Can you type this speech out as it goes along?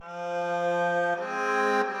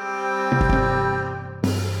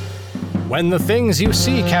When the things you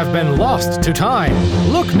seek have been lost to time,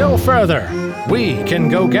 look no further. We can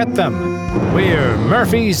go get them. We're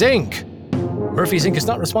Murphy's Inc. Murphy's Inc. is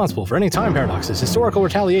not responsible for any time paradoxes, historical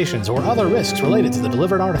retaliations, or other risks related to the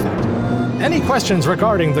delivered artifact. Any questions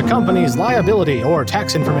regarding the company's liability or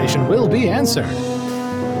tax information will be answered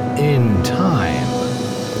in time.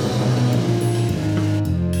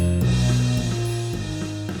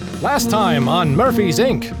 Last time on Murphy's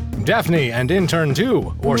Inc., Daphne and Intern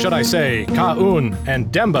 2, or should I say, Ka'un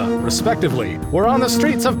and Demba, respectively, were on the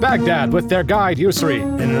streets of Baghdad with their guide Yusri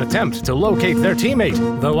in an attempt to locate their teammate,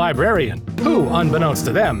 the Librarian, who, unbeknownst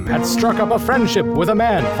to them, had struck up a friendship with a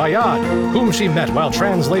man, Fayyad, whom she met while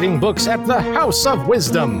translating books at the House of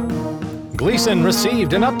Wisdom. Gleason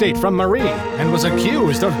received an update from Marie and was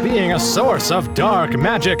accused of being a source of dark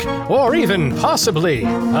magic, or even possibly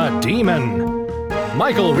a demon.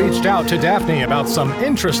 Michael reached out to Daphne about some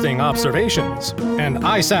interesting observations, and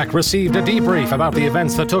Isaac received a debrief about the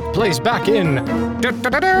events that took place back in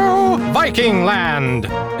Viking Land,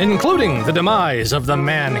 including the demise of the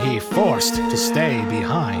man he forced to stay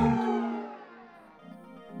behind.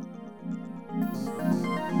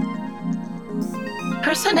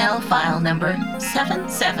 Personnel file number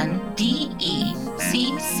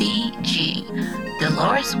 77DECCG,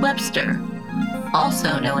 Dolores Webster,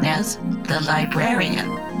 also known as the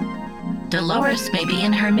Librarian. Dolores may be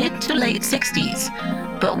in her mid to late 60s,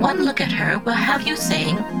 but one look at her will have you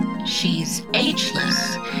saying she's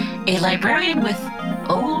ageless. A librarian with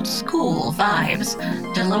old school vibes,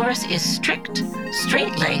 Dolores is strict,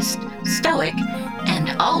 straight-laced, stoic,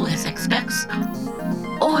 and always expects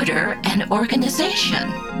order and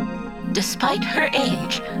organization. Despite her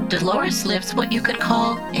age, Dolores lives what you could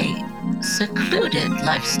call a secluded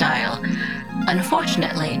lifestyle.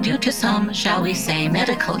 Unfortunately, due to some, shall we say,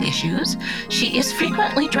 medical issues, she is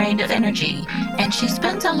frequently drained of energy, and she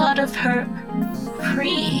spends a lot of her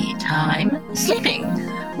free time sleeping,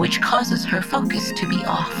 which causes her focus to be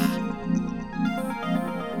off.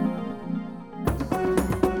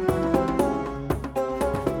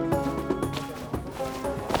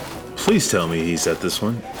 Please tell me he's at this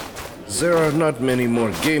one. There are not many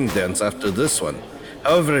more game dens after this one.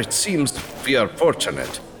 However, it seems we are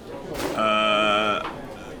fortunate.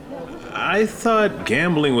 I thought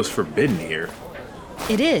gambling was forbidden here.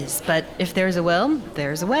 It is, but if there's a will,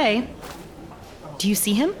 there's a way. Do you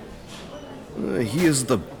see him? He is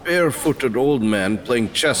the barefooted old man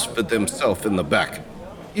playing chess with himself in the back.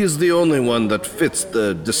 He is the only one that fits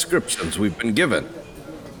the descriptions we've been given.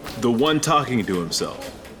 The one talking to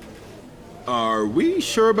himself. Are we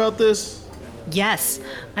sure about this? Yes.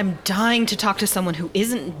 I'm dying to talk to someone who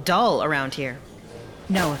isn't dull around here.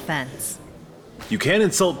 No offense. You can't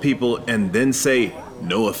insult people and then say,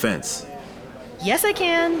 no offense. Yes, I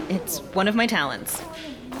can. It's one of my talents.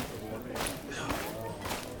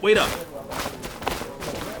 Wait up.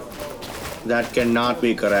 That cannot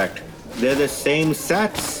be correct. They're the same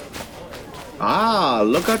sets. Ah,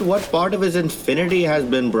 look at what part of his infinity has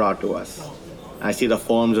been brought to us. I see the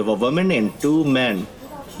forms of a woman and two men.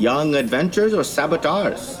 Young adventurers or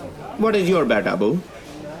saboteurs. What is your bet, Abu?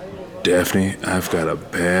 Daphne, I've got a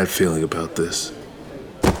bad feeling about this.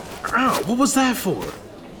 Ow, what was that for?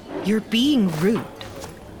 You're being rude.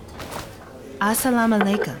 Assalamu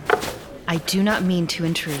alaikum. I do not mean to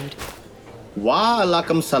intrude. Wa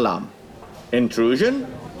alaikum salam. Intrusion?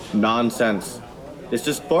 Nonsense. This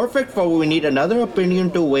is perfect for we need another opinion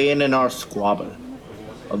to weigh in our squabble.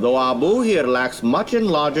 Although Abu here lacks much in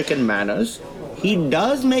logic and manners, he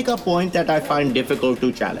does make a point that I find difficult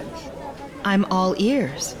to challenge. I'm all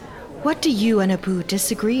ears. What do you and Abu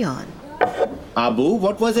disagree on? Abu,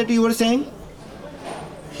 what was it you were saying?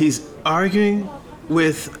 He's arguing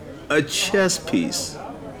with a chess piece.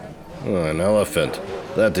 Oh, an elephant.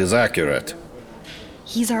 That is accurate.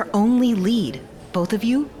 He's our only lead. Both of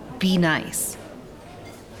you, be nice.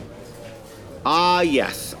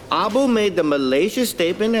 Yes. Abu made the malicious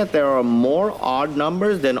statement that there are more odd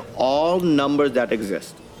numbers than all numbers that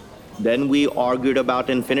exist. Then we argued about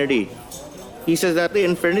infinity. He says that the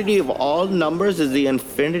infinity of all numbers is the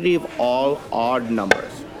infinity of all odd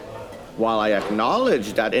numbers. While I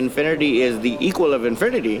acknowledge that infinity is the equal of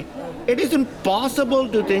infinity, it is impossible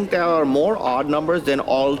to think there are more odd numbers than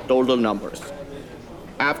all total numbers.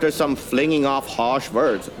 After some flinging off harsh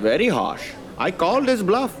words, very harsh, I called his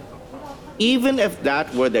bluff. Even if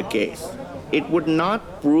that were the case, it would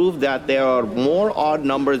not prove that there are more odd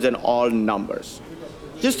numbers than all numbers,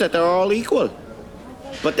 just that they're all equal.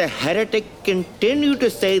 But the heretic continued to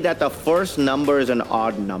say that the first number is an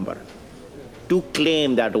odd number, to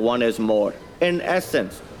claim that one is more. In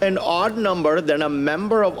essence, an odd number than a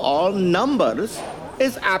member of all numbers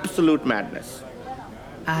is absolute madness.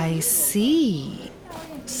 I see.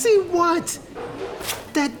 See what?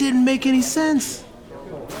 That didn't make any sense.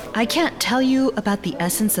 I can't tell you about the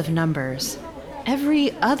essence of numbers.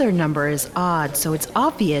 Every other number is odd, so it's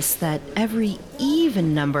obvious that every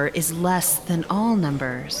even number is less than all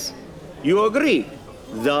numbers. You agree?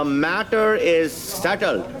 The matter is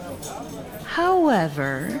settled.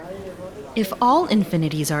 However, if all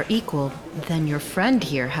infinities are equal, then your friend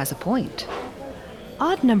here has a point.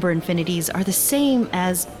 Odd number infinities are the same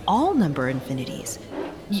as all number infinities.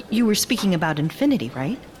 You were speaking about infinity,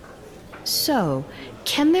 right? So,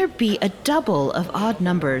 can there be a double of odd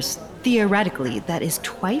numbers, theoretically, that is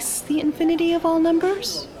twice the infinity of all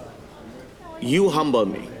numbers? You humble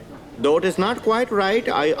me. Though it is not quite right,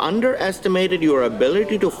 I underestimated your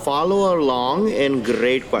ability to follow along in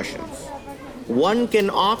great questions. One can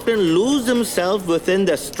often lose himself within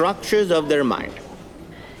the structures of their mind.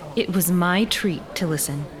 It was my treat to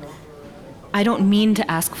listen. I don't mean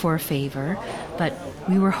to ask for a favor, but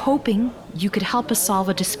we were hoping you could help us solve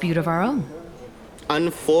a dispute of our own.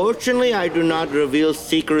 Unfortunately, I do not reveal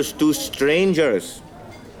secrets to strangers.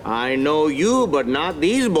 I know you, but not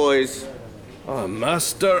these boys.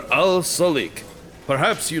 Master Al-Salik.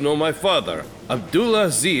 Perhaps you know my father,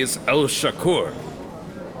 Abdulaziz Al-Shakur.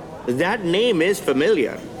 That name is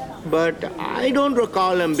familiar, but I don't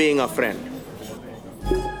recall him being a friend.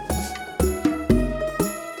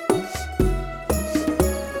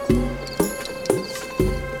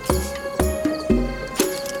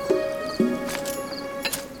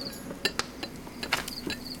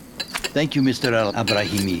 Thank you, Mr.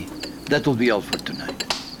 Al-Abrahimi. That will be all for tonight.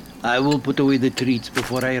 I will put away the treats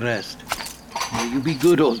before I rest. May you be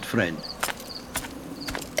good, old friend.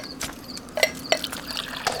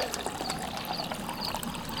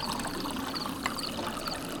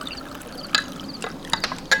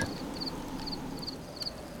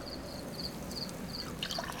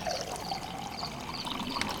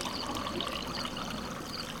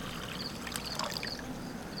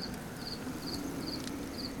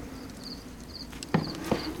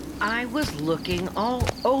 I was looking all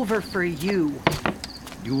over for you.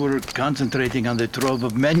 You were concentrating on the trove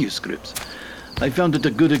of manuscripts. I found it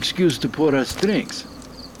a good excuse to pour us drinks.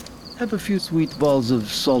 Have a few sweet balls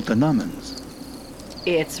of salt and almonds.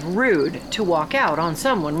 It's rude to walk out on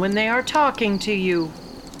someone when they are talking to you.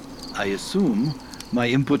 I assume my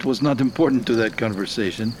input was not important to that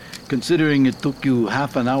conversation, considering it took you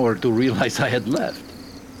half an hour to realize I had left.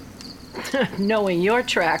 Knowing your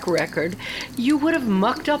track record, you would have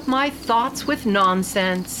mucked up my thoughts with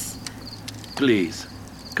nonsense. Please,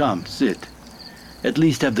 come, sit. At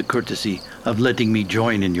least have the courtesy of letting me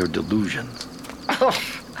join in your delusions.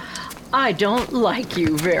 I don't like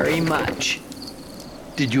you very much.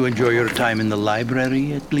 Did you enjoy your time in the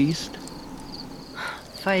library, at least?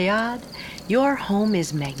 Fayyad, your home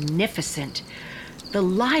is magnificent. The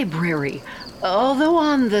library, although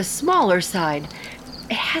on the smaller side,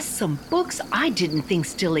 it has some books I didn't think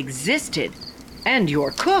still existed. And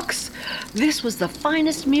your cooks. This was the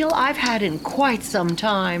finest meal I've had in quite some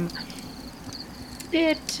time.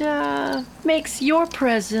 It makes your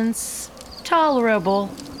presence tolerable.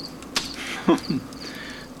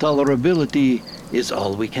 Tolerability is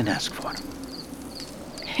all we can ask for.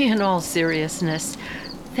 In all seriousness,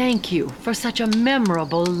 thank you for such a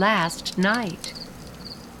memorable last night.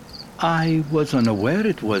 I was unaware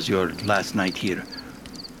it was your last night here.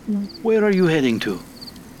 Where are you heading to?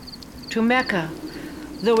 To Mecca,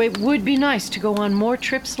 though it would be nice to go on more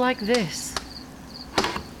trips like this.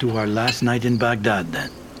 To our last night in Baghdad, then.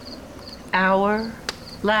 Our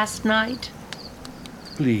last night?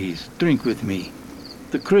 Please, drink with me.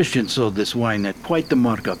 The Christians sold this wine at quite the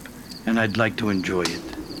markup, and I'd like to enjoy it.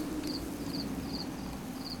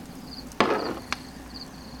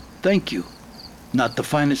 Thank you. Not the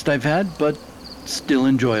finest I've had, but still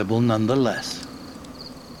enjoyable nonetheless.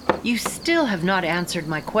 You still have not answered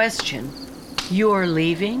my question. You're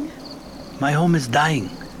leaving? My home is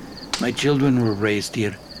dying. My children were raised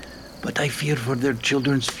here, but I fear for their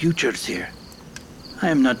children's futures here. I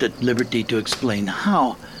am not at liberty to explain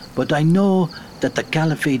how, but I know that the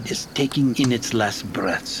caliphate is taking in its last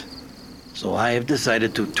breaths. So I have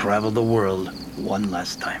decided to travel the world one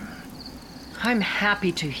last time. I'm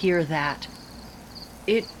happy to hear that.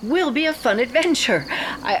 It will be a fun adventure.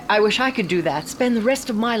 I wish I could do that, spend the rest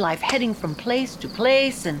of my life heading from place to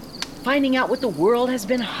place and finding out what the world has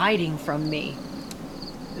been hiding from me.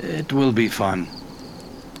 It will be fun.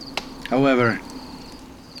 However,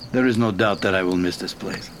 there is no doubt that I will miss this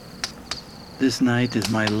place. This night is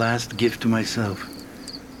my last gift to myself.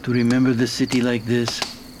 To remember the city like this,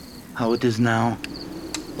 how it is now,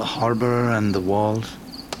 The harbor and the walls,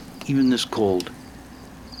 even this cold.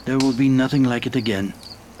 There will be nothing like it again.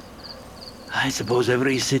 I suppose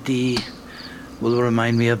every city will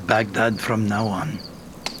remind me of Baghdad from now on.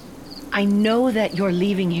 I know that you're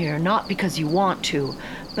leaving here not because you want to,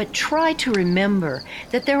 but try to remember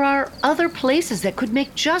that there are other places that could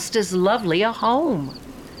make just as lovely a home.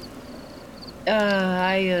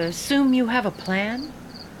 I assume you have a plan?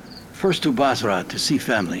 First to Basra to see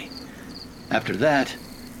family. After that,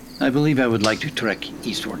 I believe I would like to trek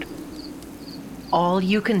eastward. All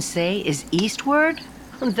you can say is eastward?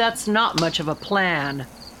 That's not much of a plan.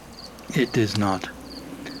 It is not.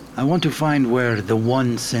 I want to find where the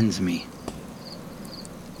One sends me.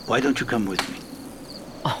 Why don't you come with me?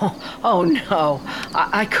 Oh no,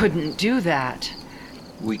 I couldn't do that.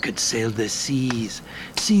 We could sail the seas,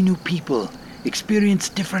 see new people, experience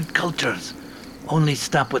different cultures, only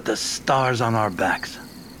stop with the stars on our backs.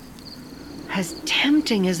 As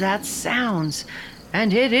tempting as that sounds,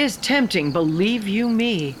 and it is tempting, believe you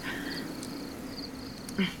me.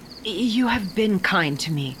 You have been kind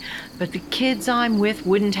to me, but the kids I'm with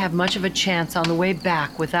wouldn't have much of a chance on the way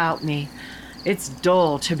back without me. It's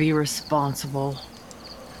dull to be responsible.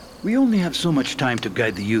 We only have so much time to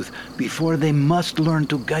guide the youth before they must learn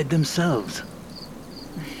to guide themselves.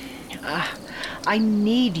 I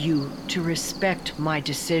need you to respect my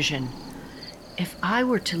decision. If I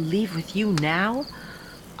were to leave with you now,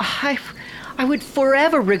 I would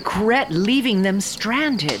forever regret leaving them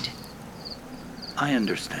stranded. I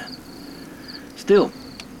understand. Still,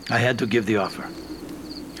 I had to give the offer.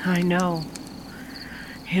 I know.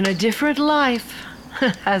 In a different life,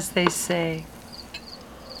 as they say.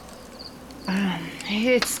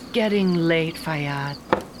 It's getting late, Fayyad.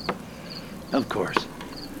 Of course.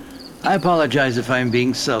 I apologize if I'm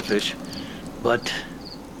being selfish, but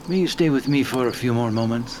may you stay with me for a few more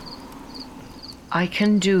moments? I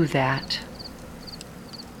can do that.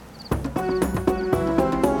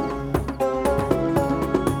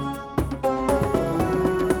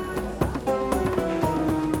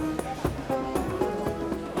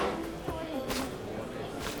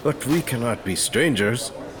 But we cannot be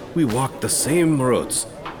strangers. We walked the same roads.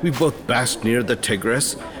 We both basked near the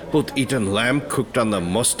Tigris, both eaten lamb cooked on the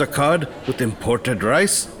mustakad with imported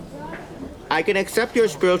rice. I can accept your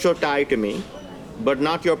spiritual tie to me, but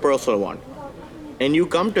not your personal one. And you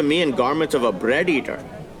come to me in garments of a bread eater.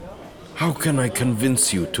 How can I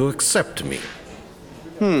convince you to accept me?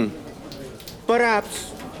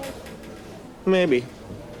 Perhaps. Maybe.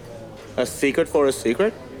 A secret for a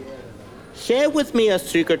secret? Share with me a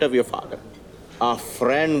secret of your father. A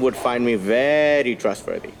friend would find me very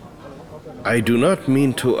trustworthy. I do not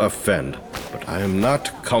mean to offend, but I am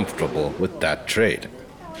not comfortable with that trade.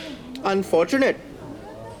 Unfortunate.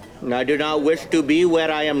 I do not wish to be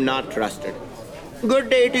where I am not trusted. Good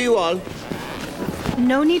day to you all.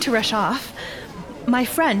 No need to rush off. My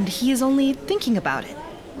friend, he is only thinking about it.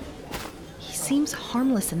 He seems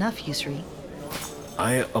harmless enough, Yusri.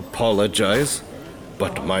 I apologize,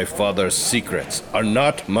 but my father's secrets are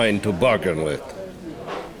not mine to bargain with.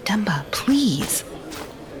 Demba, please.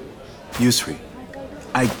 Yusri,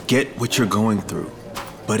 I get what you're going through,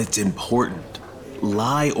 but it's important.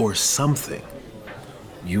 Lie or something.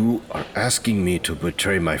 You are asking me to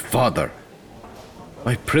betray my father.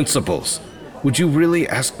 My principles. Would you really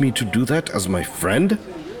ask me to do that as my friend?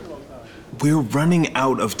 We're running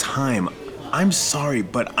out of time. I'm sorry,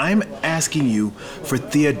 but I'm asking you for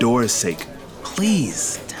Theodora's sake.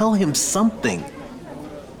 Please, tell him something.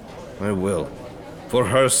 I will. For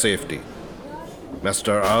her safety.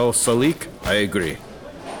 Master Al-Salik, I agree.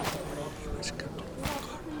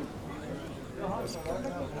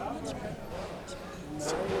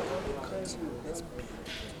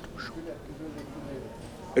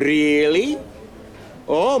 Really?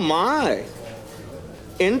 Oh my.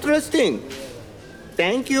 Interesting.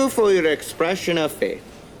 Thank you for your expression of faith.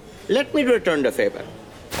 Let me return the favor.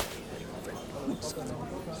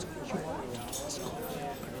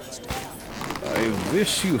 I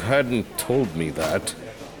wish you hadn't told me that,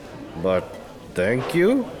 but thank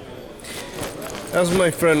you. As my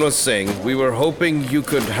friend was saying, we were hoping you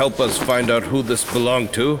could help us find out who this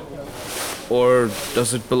belonged to. Or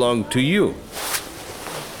does it belong to you?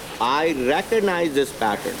 I recognize this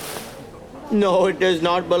pattern. No, it does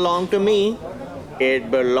not belong to me. It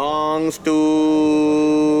belongs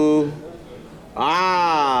to...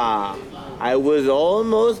 I was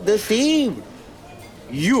almost deceived.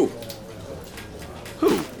 You.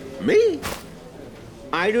 Who? Me?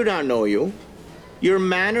 I do not know you. Your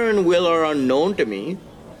manner and will are unknown to me.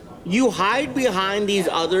 You hide behind these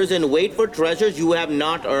others and wait for treasures you have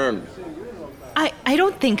not earned. I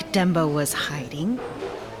don't think Demba was hiding.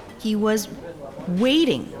 He was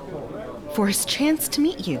waiting for his chance to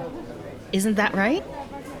meet you. Isn't that right?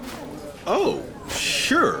 Oh,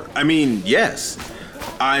 sure. I mean, yes.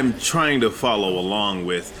 I'm trying to follow along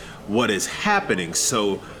with what is happening,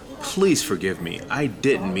 so please forgive me. I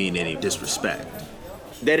didn't mean any disrespect.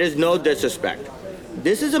 There is no disrespect.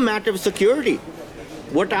 This is a matter of security.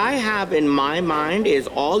 What I have in my mind is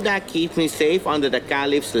all that keeps me safe under the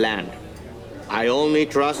Caliph's land. I only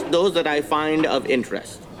trust those that I find of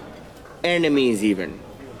interest. Enemies, even.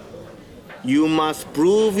 You must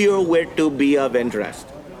prove your wit to be of interest.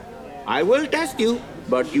 I will test you,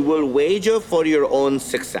 but you will wager for your own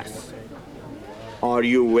success. Are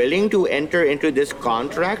you willing to enter into this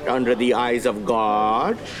contract under the eyes of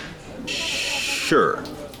God? Sure.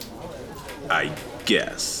 I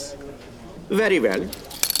guess. Very well.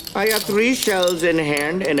 I have 3 shells in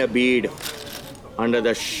hand and a bead. Under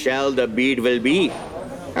the shell the bead will be.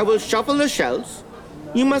 I will shuffle the shells.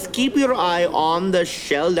 You must keep your eye on the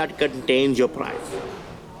shell that contains your prize.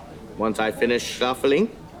 Once I finish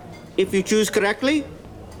shuffling, if you choose correctly,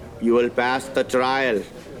 you will pass the trial.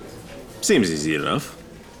 Seems easy enough.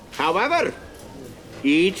 However,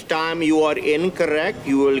 each time you are incorrect,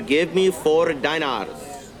 you will give me 4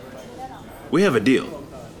 dinars. We have a deal.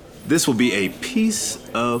 This will be a piece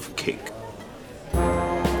of cake.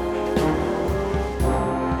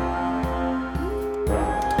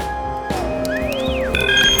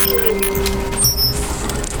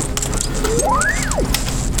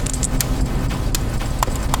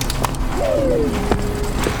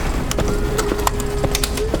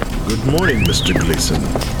 Good morning, Mr. Gleason.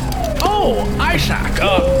 Oh, Isaac,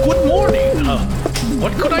 good morning.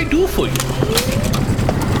 What could I do for you?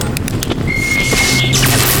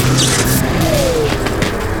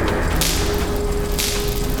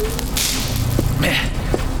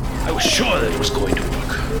 I was sure that it was going to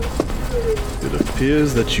work. It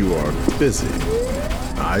appears that you are busy.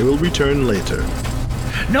 I will return later.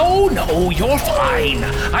 No, you're fine.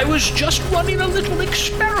 I was just running a little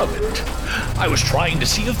experiment. I was trying to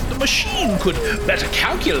see if the machine could better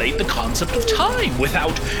calculate the concept of time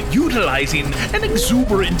without utilizing an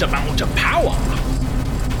exuberant amount of power.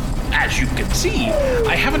 As you can see,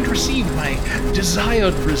 I haven't received my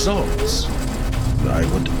desired results. I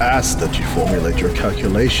would ask that you formulate your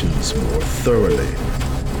calculations more thoroughly.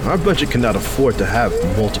 Our budget cannot afford to have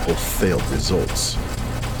multiple failed results.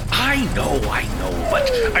 I know, but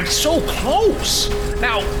I'm so close.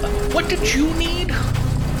 Now, what did you need?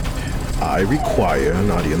 I require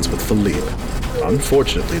an audience with Philippe.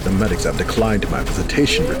 Unfortunately, the medics have declined my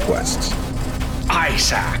visitation requests.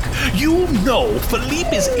 Isaac, you know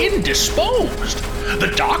Philippe is indisposed.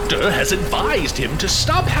 The doctor has advised him to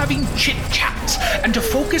stop having chit-chats and to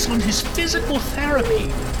focus on his physical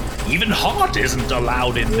therapy. Even Hart isn't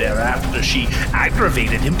allowed in there after she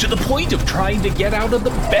aggravated him to the point of trying to get out of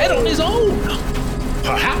the bed on his own.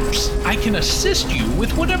 Perhaps I can assist you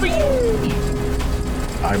with whatever you need.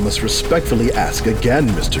 I must respectfully ask again,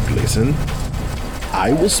 Mr. Gleason.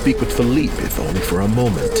 I will speak with Philippe, if only for a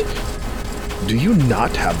moment. Do you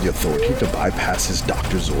not have the authority to bypass his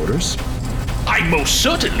doctor's orders? I most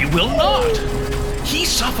certainly will not. He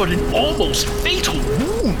suffered an almost fatal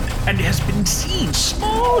wound and has been seeing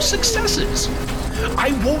small successes.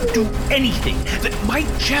 I won't do anything that might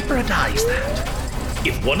jeopardize that.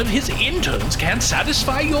 If one of his interns can't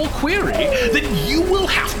satisfy your query, then you will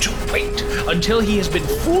have to wait until he has been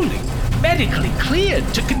fully medically cleared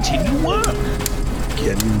to continue work.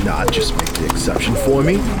 Can you not just make the exception for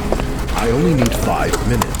me? I only need 5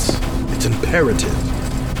 minutes. It's imperative.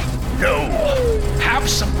 No. Have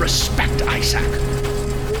some respect, Isaac.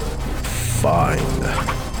 Fine.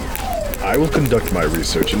 I will conduct my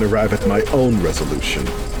research and arrive at my own resolution.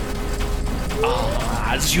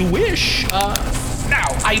 As you wish. Now,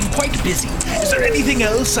 I'm quite busy. Is there anything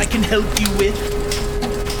else I can help you with?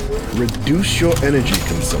 Reduce your energy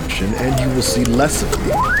consumption and you will see less of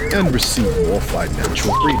me and receive more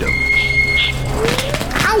financial freedom.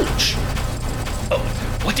 Ouch!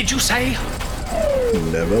 What did you say?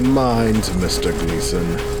 Never mind, Mr. Gleason.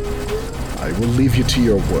 I will leave you to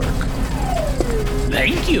your work.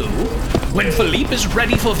 Thank you. When Philippe is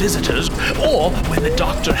ready for visitors, or when the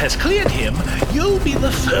doctor has cleared him, you'll be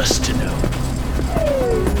the first to know.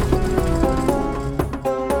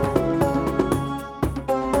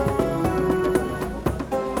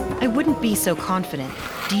 I wouldn't be so confident.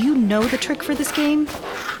 Do you know the trick for this game?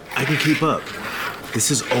 I can keep up. This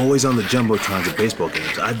is always on the jumbotrons at baseball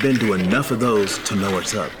games. I've been to enough of those to know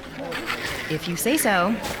what's up. If you say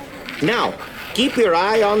so. Now, keep your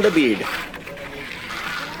eye on the bead.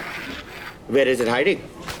 Where is it hiding?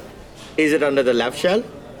 Is it under the left shell?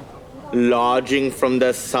 Lodging from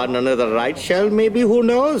the sun under the right shell, maybe, who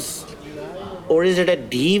knows? Or is it a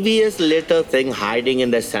devious little thing hiding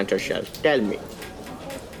in the center shell? Tell me.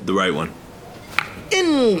 The right one.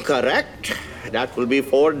 Incorrect. That will be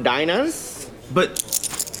 4 diners. But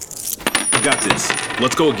I got this.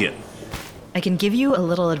 Let's go again. I can give you a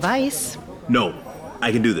little advice. No,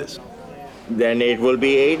 I can do this. Then it will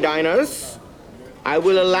be 8 diners. I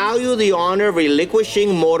will allow you the honor of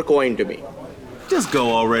relinquishing more coin to me. Just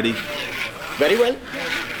go already. Very well.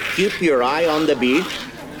 Keep your eye on the bead.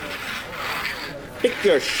 Pick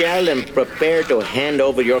your shell and prepare to hand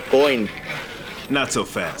over your coin. Not so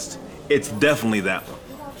fast. It's definitely that one.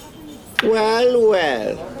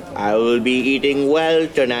 Well, I will be eating well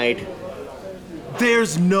tonight.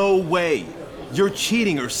 There's no way. You're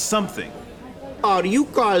cheating or something. Are you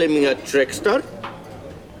calling me a trickster?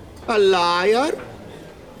 A liar?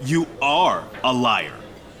 You are a liar.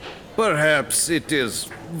 Perhaps it is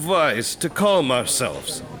wise to calm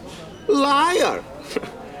ourselves. Liar!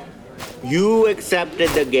 You accepted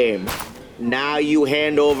the game. Now you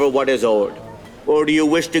hand over what is owed. Or do you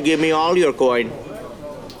wish to give me all your coin?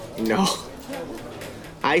 No.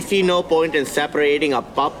 I see no point in separating a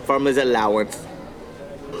pup from his allowance.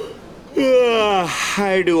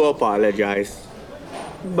 I do apologize.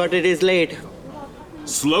 But it is late.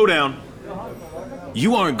 Slow down.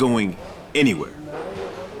 You aren't going anywhere.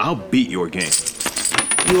 I'll beat your game.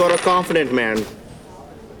 You are a confident man.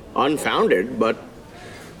 Unfounded, but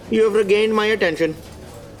you have regained my attention.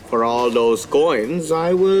 For all those coins,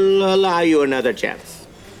 I will allow you another chance.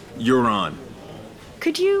 You're on.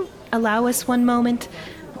 Could you allow us one moment?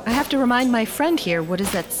 I have to remind my friend here what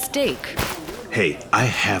is at stake. Hey, I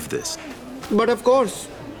have this. But of course.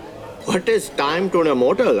 What is time to an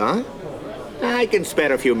immortal, huh? I can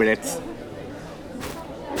spare a few minutes.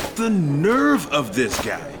 The nerve of this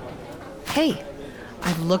guy. Hey,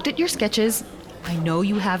 I've looked at your sketches. I know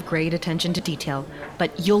you have great attention to detail,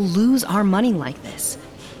 but you'll lose our money like this.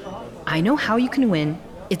 I know how you can win.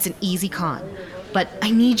 It's an easy con. But I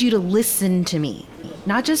need you to listen to me,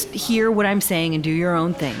 not just hear what I'm saying and do your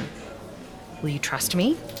own thing. Will you trust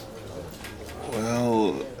me?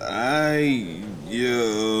 Well,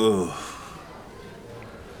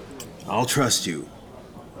 I'll trust you.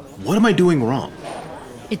 What am I doing wrong?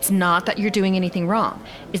 It's not that you're doing anything wrong.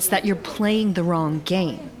 It's that you're playing the wrong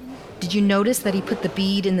game. Did you notice that he put the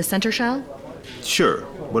bead in the center shell? Sure.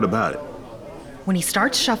 What about it? When he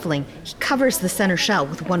starts shuffling, he covers the center shell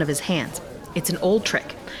with one of his hands. It's an old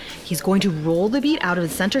trick. He's going to roll the bead out of the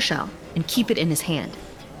center shell and keep it in his hand.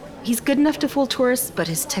 He's good enough to fool tourists, but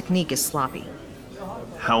his technique is sloppy.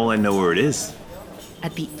 How will I know where it is?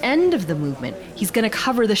 At the end of the movement, he's going to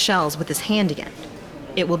cover the shells with his hand again.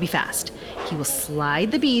 It will be fast. He will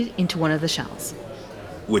slide the bead into one of the shells.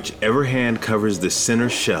 Whichever hand covers the center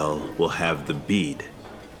shell will have the bead.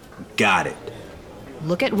 Got it.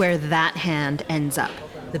 Look at where that hand ends up.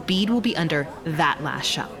 The bead will be under that last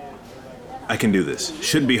shell. I can do this.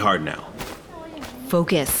 Shouldn't be hard now.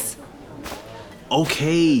 Focus.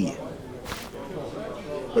 Okay.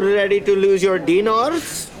 Ready to lose your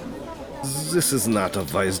dinars? This is not a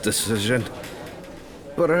wise decision.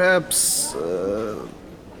 Perhaps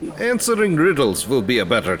answering riddles will be a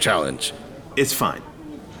better challenge. It's fine.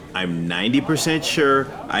 I'm 90% sure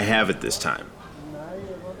I have it this time.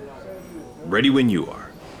 Ready when you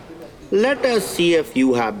are. Let us see if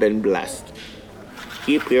you have been blessed.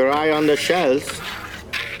 Keep your eye on the shells.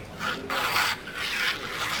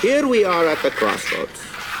 Here we are at the crossroads.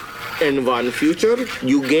 In one future,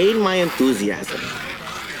 you gain my enthusiasm.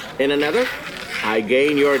 In another, I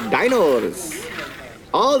gain your dinos.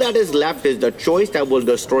 All that is left is the choice that will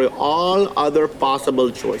destroy all other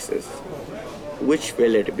possible choices. Which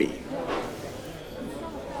will it be?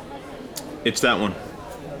 It's that one.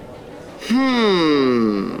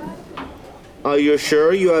 Are you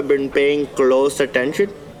sure you have been paying close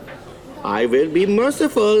attention? I will be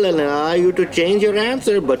merciful and allow you to change your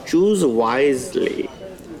answer, but choose wisely.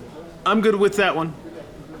 I'm good with that one.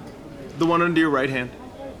 The one under your right hand.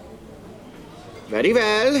 Very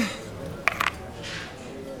well.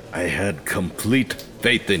 I had complete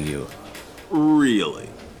faith in you. Really?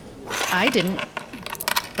 I didn't,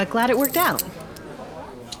 but glad it worked out.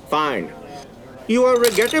 Fine. You are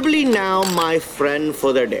regrettably now my friend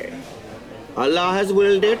for the day. Allah has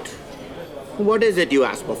willed it. What is it you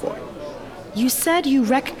asked for? You said you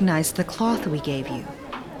recognized the cloth we gave you.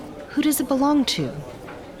 Who does it belong to?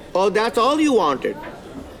 Oh, that's all you wanted.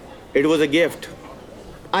 It was a gift.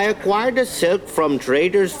 I acquired the silk from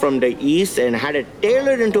traders from the east and had it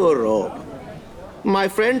tailored into a robe. My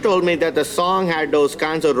friend told me that the song had those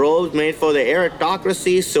kinds of robes made for the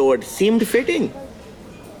aristocracy, so it seemed fitting.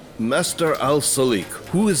 Master Al-Salik,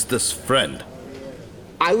 who is this friend?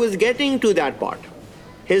 I was getting to that part.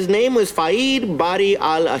 His name was Faid Bari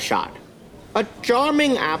al-Ashad, a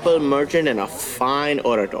charming apple merchant and a fine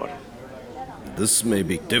orator. This may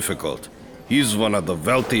be difficult. He's one of the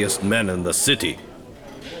wealthiest men in the city.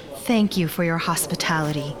 Thank you for your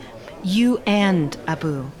hospitality. You and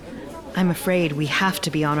Abu. I'm afraid we have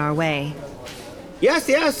to be on our way. Yes,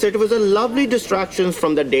 it was a lovely distraction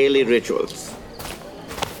from the daily rituals.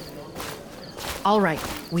 All right,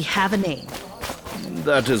 we have a name.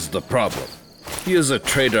 That is the problem. He is a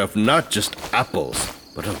trader of not just apples,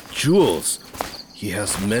 but of jewels. He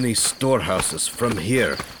has many storehouses from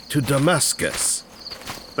here to Damascus.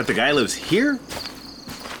 But the guy lives here?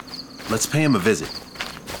 Let's pay him a visit.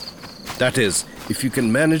 That is, if you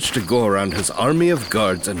can manage to go around his army of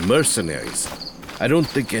guards and mercenaries. I don't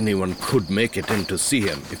think anyone could make it in to see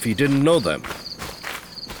him if he didn't know them.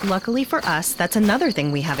 Luckily for us, that's another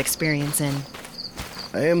thing we have experience in.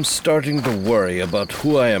 I am starting to worry about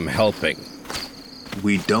who I am helping.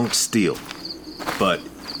 We don't steal. But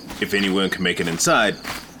if anyone can make it inside,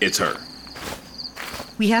 it's her.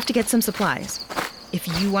 We have to get some supplies. If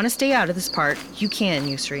you want to stay out of this part, you can,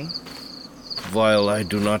 Yusri. While I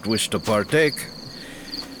do not wish to partake,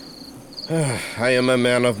 I am a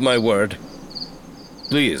man of my word.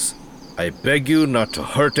 Please, I beg you not to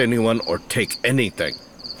hurt anyone or take anything.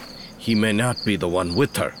 He may not be the one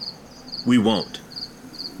with her. We won't.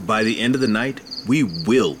 By the end of the night, we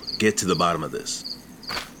will get to the bottom of this.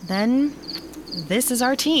 Then, this is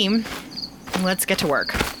our team. Let's get to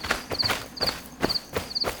work.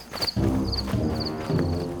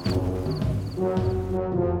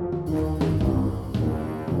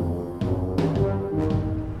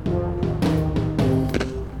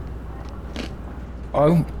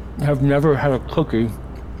 I have never had a cookie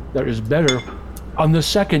that is better on the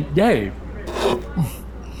second day.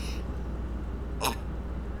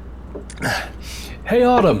 Hey,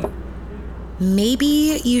 Autumn.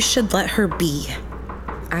 Maybe you should let her be.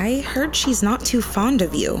 I heard she's not too fond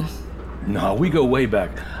of you. No, we go way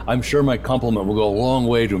back. I'm sure my compliment will go a long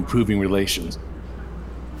way to improving relations.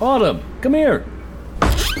 Autumn, come here.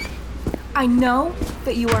 I know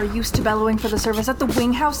that you are used to bellowing for the service at the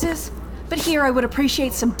wing houses, but here I would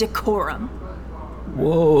appreciate some decorum.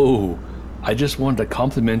 Whoa. I just wanted to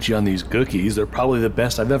compliment you on these cookies. They're probably the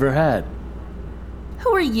best I've ever had.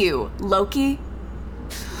 Who are you, Loki?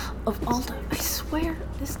 Of all the, I swear,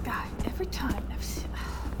 this guy, every time I've seen...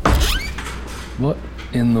 What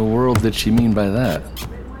in the world did she mean by that?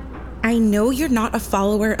 I know you're not a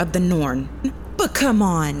follower of the Norn, but come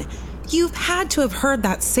on. You've had to have heard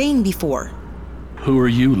that saying before. Who are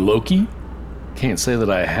you, Loki? Can't say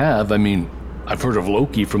that I have. I mean, I've heard of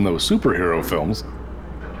Loki from those superhero films.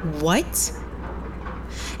 What?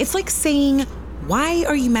 It's like saying, why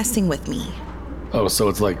are you messing with me? Oh, so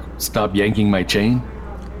it's like, stop yanking my chain?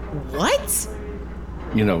 What?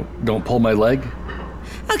 You know, don't pull my leg?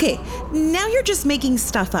 Okay, now you're just making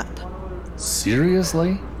stuff up.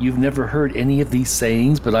 Seriously? You've never heard any of these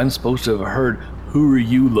sayings, but I'm supposed to have heard, who are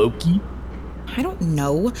you, Loki? I don't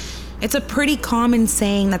know. It's a pretty common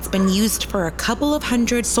saying that's been used for a couple of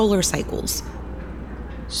hundred solar cycles.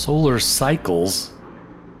 Solar cycles?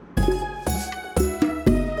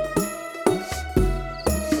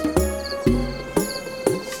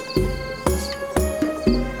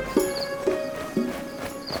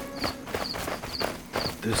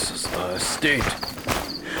 This is the estate.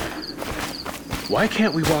 Why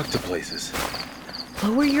can't we walk to places?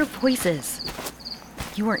 Lower your voices.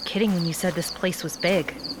 You weren't kidding when you said this place was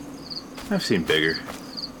big. I've seen bigger.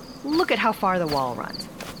 Look at how far the wall runs.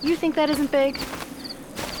 You think that isn't big?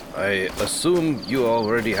 I assume you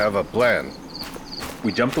already have a plan.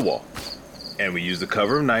 We jump the wall, and we use the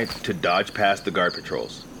cover of night to dodge past the guard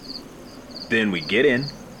patrols. Then we get in,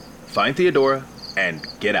 find Theodora, and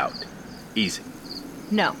get out. Easy.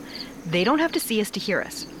 No, they don't have to see us to hear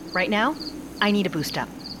us. Right now, I need a boost up.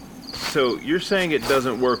 So you're saying it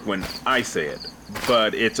doesn't work when I say it,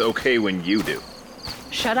 but it's okay when you do?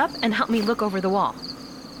 Shut up and help me look over the wall.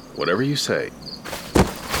 Whatever you say.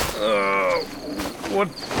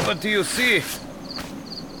 What do you see?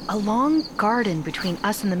 A long garden between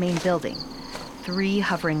us and the main building. 3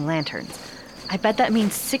 hovering lanterns. I bet that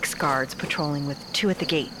means 6 guards patrolling with 2 at the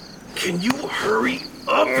gate. Can you hurry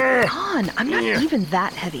up? Come on, I'm not even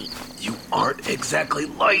that heavy. You aren't exactly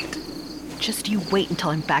light. Just you wait until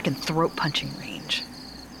I'm back in throat punching range.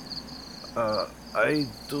 I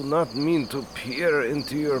do not mean to peer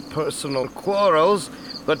into your personal quarrels,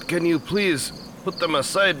 but can you please put them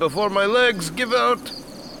aside before my legs give out?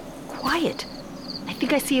 Quiet. I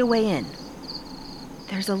think I see a way in.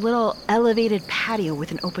 There's a little elevated patio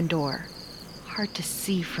with an open door. Hard to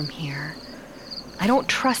see from here. I don't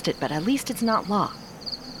trust it, but at least it's not locked.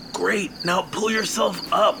 Great, now pull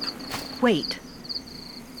yourself up. Wait.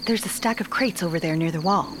 There's a stack of crates over there near the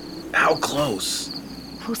wall. How close?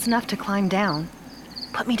 Close enough to climb down.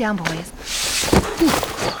 Put me down, boys.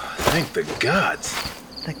 Thank the gods.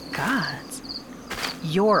 The gods?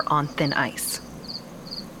 You're on thin ice.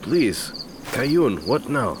 Please, Kayun, what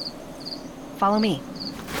now? Follow me.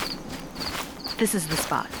 This is the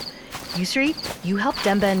spot. Yusri, you help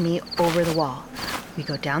Demba and me over the wall. We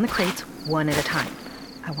go down the crates one at a time.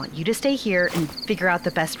 I want you to stay here and figure out the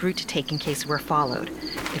best route to take in case we're followed.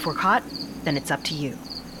 If we're caught, then it's up to you.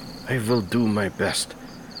 I will do my best.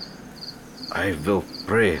 I will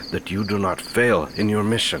pray that you do not fail in your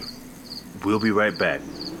mission. We'll be right back.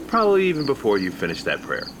 Probably even before you finish that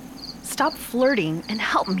prayer. Stop flirting and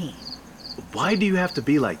help me. Why do you have to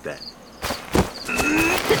be like that?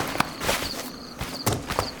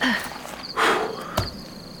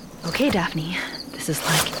 Okay, Daphne. This is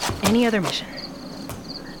like any other mission.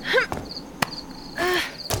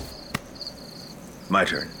 My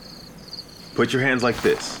turn. Put your hands like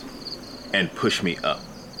this and push me up.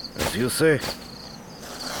 As you say.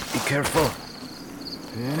 Be careful.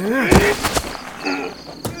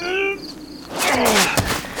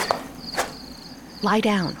 Lie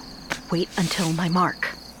down. Wait until my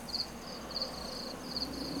mark.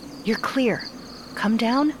 You're clear. Come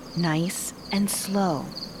down nice and slow.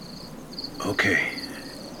 Okay,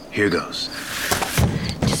 here goes.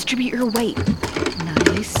 Distribute your weight.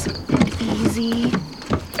 Nice and easy.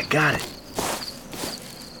 I got it.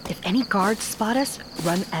 If any guards spot us,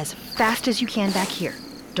 run as fast as you can back here.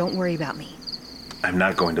 Don't worry about me. I'm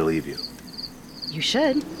not going to leave you. You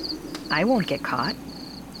should. I won't get caught.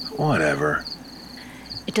 Whatever.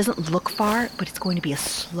 It doesn't look far, but it's going to be a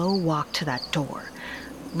slow walk to that door.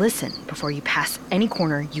 Listen before you pass any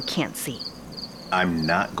corner you can't see. I'm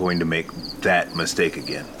not going to make that mistake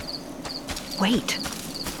again. Wait.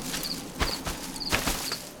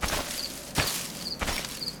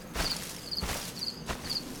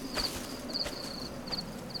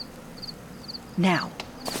 Now,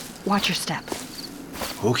 watch your step.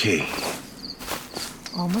 Okay.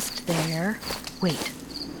 Almost there. Wait.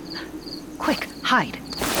 Quick, hide.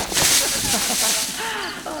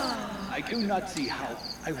 I do not see how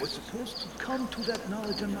I was supposed to come to that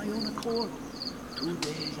knowledge on my own accord. 2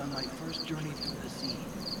 days on my first journey through the sea,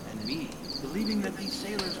 and me believing that these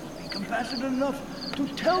sailors would be compassionate enough to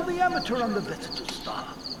tell the amateur on the vessel to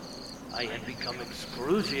stop. I had become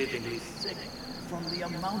excruciatingly sick from the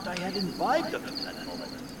amount I had imbibed up to that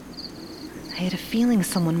moment. I had a feeling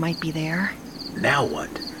someone might be there. Now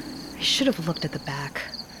what? I should have looked at the back.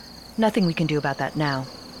 Nothing we can do about that now.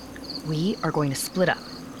 We are going to split up.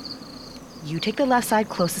 You take the left side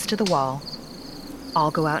closest to the wall.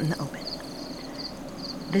 I'll go out in the open.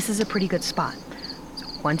 This is a pretty good spot. So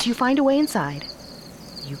once you find a way inside,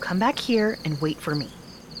 you come back here and wait for me.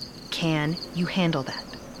 Can you handle that?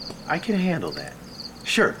 I can handle that.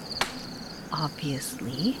 Sure.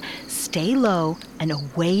 Obviously, stay low and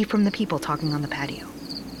away from the people talking on the patio.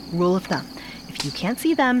 Rule of thumb, if you can't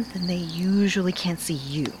see them, then they usually can't see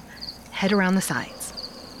you. Head around the sides.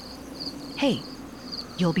 Hey,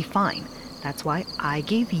 you'll be fine. That's why I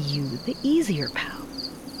gave you the easier path.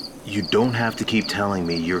 You don't have to keep telling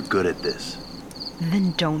me you're good at this.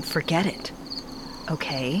 Then don't forget it.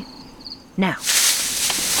 Okay? Now.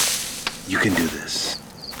 You can do this.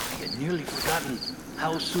 I had nearly forgotten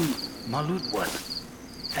how soon Malut was.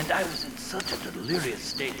 And I was in such a delirious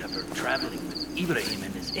state after traveling with Ibrahim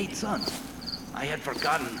and his 8 sons. I had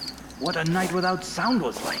forgotten what a night without sound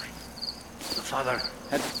was like. The father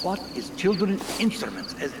had bought his children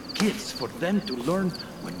instruments as gifts for them to learn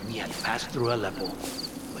when we had passed through Aleppo.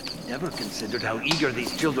 But he never considered how eager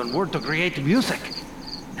these children were to create music.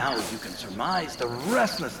 Now you can surmise the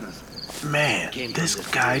restlessness. Man, this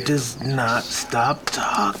guy does not stop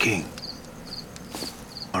talking.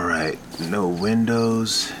 All right, no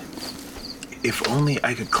windows. If only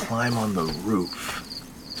I could climb on the roof.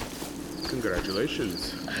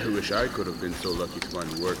 Congratulations. I wish I could have been so lucky to find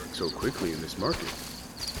work so quickly in this market.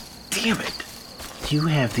 Damn it. You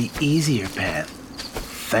have the easier path.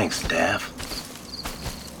 Thanks, Daph.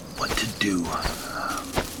 What to do?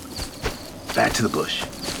 Back to the bush.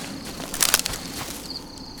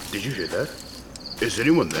 Did you hear that? Is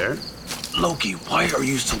anyone there? Loki, why are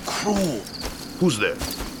you so cruel? Who's there?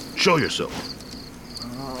 Show yourself.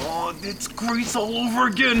 Oh, it's Grease all over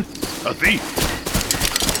again. A thief.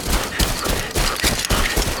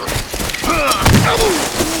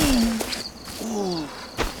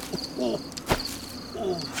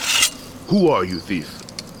 Who are you, thief?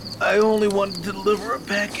 I only wanted to deliver a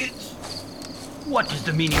package. What is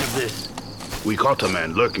the meaning of this? We caught a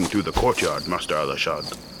man lurking through the courtyard, Master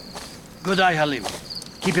Al-Ashad. Good eye, Halim.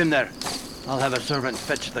 Keep him there. I'll have a servant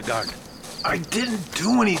fetch the guard. I didn't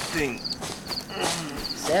do anything.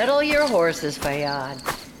 Settle your horses, Fayyad.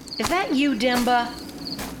 Is that you, Demba?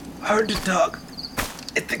 Hard to talk.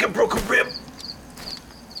 I think I broke a rib.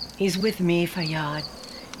 He's with me, Fayyad.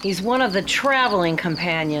 He's one of the traveling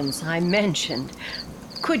companions I mentioned.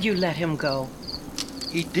 Could you let him go?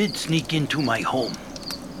 He did sneak into my home.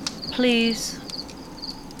 Please?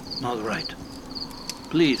 All right.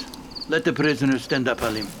 Please, let the prisoner stand up,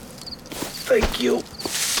 Halim. Thank you.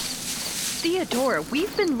 Theodora,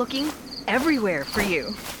 we've been looking everywhere for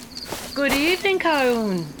you. Good evening,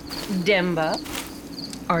 Kaun. Demba.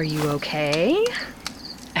 Are you okay?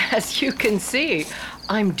 As you can see,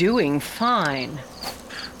 I'm doing fine.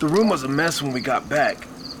 The room was a mess when we got back,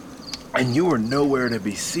 and you were nowhere to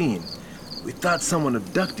be seen. We thought someone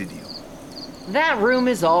abducted you. That room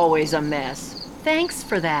is always a mess. Thanks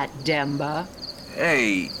for that, Demba.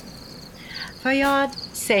 Hey. Fayyad,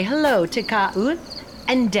 say hello to Kaun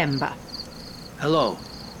and Demba. Hello.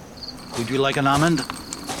 Would you like an almond?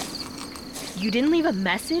 You didn't leave a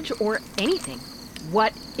message or anything.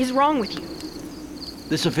 What is wrong with you?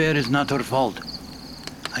 This affair is not her fault.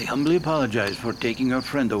 I humbly apologize for taking your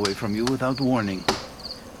friend away from you without warning.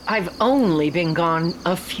 I've only been gone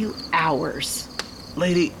a few hours.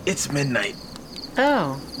 Lady, it's midnight.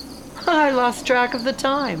 Oh, I lost track of the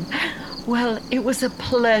time. Well, it was a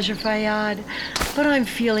pleasure, Fayyad, but I'm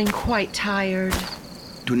feeling quite tired.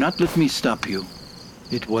 Do not let me stop you.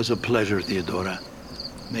 It was a pleasure, Theodora.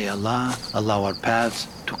 May Allah allow our paths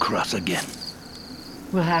to cross again.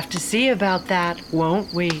 We'll have to see about that,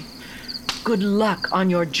 won't we? Good luck on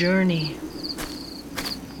your journey.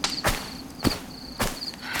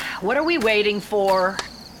 What are we waiting for?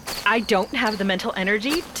 I don't have the mental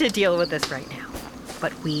energy to deal with this right now.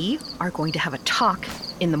 But we are going to have a talk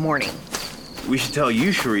in the morning. We should tell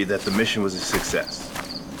Yusri that the mission was a success.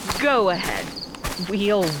 Go ahead.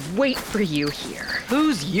 We'll wait for you here.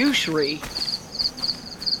 Who's Yusri?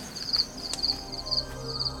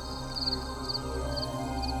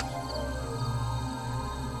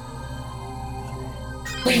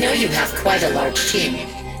 We know you have quite a large team.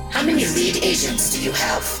 How many lead agents do you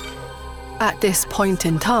have? At this point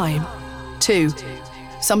in time, 2.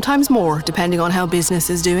 Sometimes more, depending on how business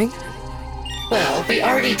is doing. Well, we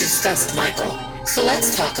already discussed Michael, so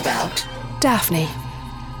let's talk about... Daphne.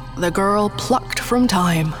 The girl plucked from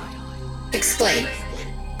time. Explain.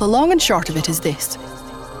 The long and short of it is this.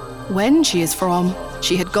 When she is from,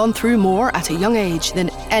 she had gone through more at a young age than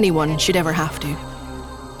anyone should ever have to.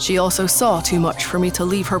 She also saw too much for me to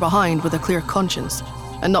leave her behind with a clear conscience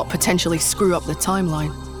and not potentially screw up the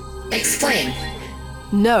timeline. Explain.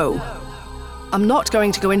 No. I'm not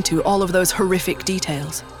going to go into all of those horrific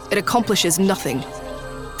details. It accomplishes nothing.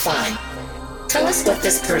 Fine. Tell us what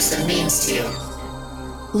this person means to you.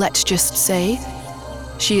 Let's just say,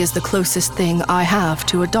 she is the closest thing I have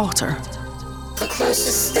to a daughter. The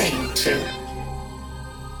closest thing to...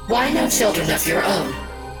 Why no children of your own?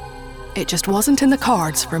 It just wasn't in the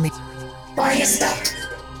cards for me. Why is that?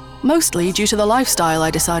 Mostly due to the lifestyle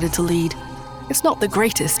I decided to lead. It's not the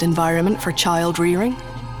greatest environment for child rearing.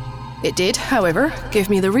 It did, however, give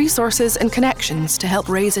me the resources and connections to help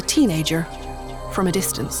raise a teenager from a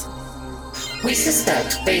distance. We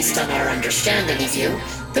suspect, based on our understanding of you,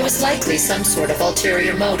 there was likely some sort of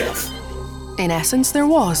ulterior motive. In essence, there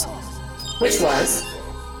was. Which was?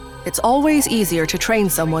 It's always easier to train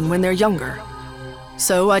someone when they're younger.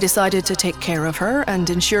 So I decided to take care of her and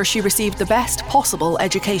ensure she received the best possible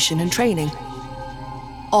education and training.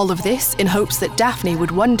 All of this in hopes that Daphne would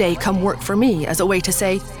one day come work for me as a way to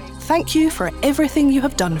say, thank you for everything you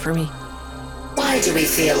have done for me. Why do we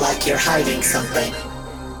feel like you're hiding something?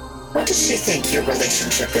 What does she think your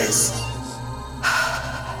relationship is?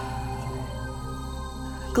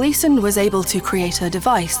 Gleason was able to create a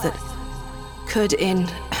device that could, in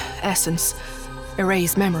essence,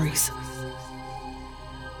 erase memories.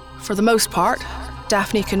 For the most part,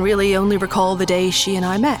 Daphne can really only recall the day she and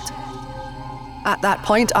I met. At that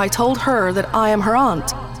point, I told her that I am her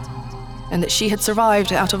aunt, and that she had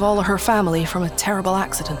survived out of all of her family from a terrible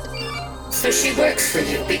accident. So she works for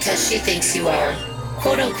you because she thinks you are,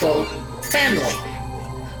 quote-unquote, family.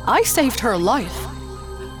 I saved her life,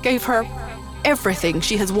 gave her everything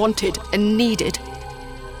she has wanted and needed.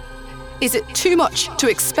 Is it too much to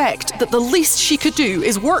expect that the least she could do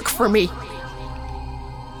is work for me?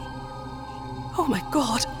 Oh my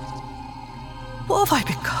God, what have I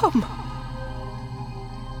become?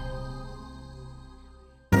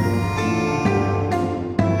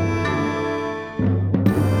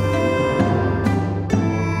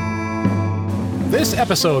 This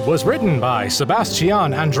episode was written by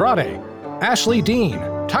Sebastian Andrade, Ashley Dean,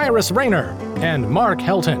 Tyrus Rayner, and Mark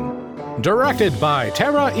Helton. Directed by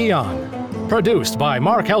Tara Eon. Produced by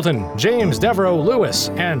Mark Helton, James Devereaux Lewis,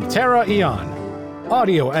 and Tara Eon.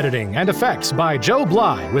 Audio editing and effects by Joe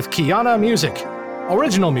Bly with Kiana Music.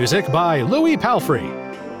 Original music by Louis Palfrey.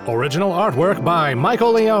 Original artwork by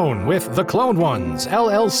Michael Leone with The Cloned Ones,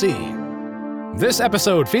 LLC. This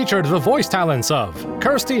episode featured the voice talents of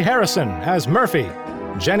Kirsty Harrison as Murphy,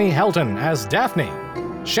 Jenny Helton as Daphne,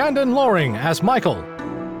 Shandon Loring as Michael,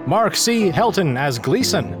 Mark C. Helton as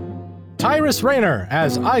Gleason, Tyrus Rayner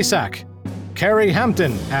as Isaac, Carrie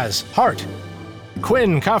Hampton as Hart,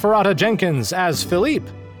 Quinn Cafarata Jenkins as Philippe,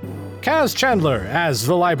 Kaz Chandler as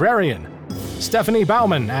the Librarian, Stephanie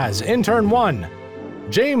Bauman as Intern 1,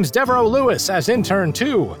 James Devereaux Lewis as Intern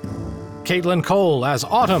 2, Caitlin Cole as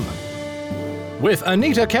Autumn, with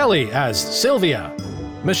Anita Kelly as Sylvia,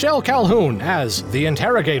 Michelle Calhoun as the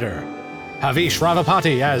Interrogator, Havish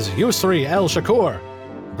Ravapati as Yusri El Shakur,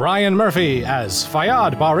 Brian Murphy as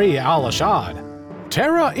Fayyad Bari Al-Ashad,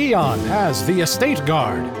 Tara Eon as the Estate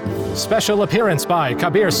Guard, special appearance by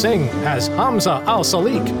Kabir Singh as Hamza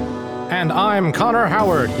Al-Salik, and I'm Connor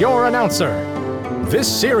Howard, your announcer. This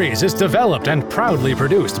series is developed and proudly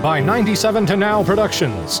produced by 97 to Now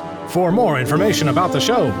Productions. For more information about the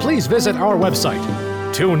show, please visit our website.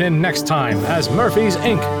 Tune in next time as Murphy's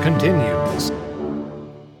Inc. continues.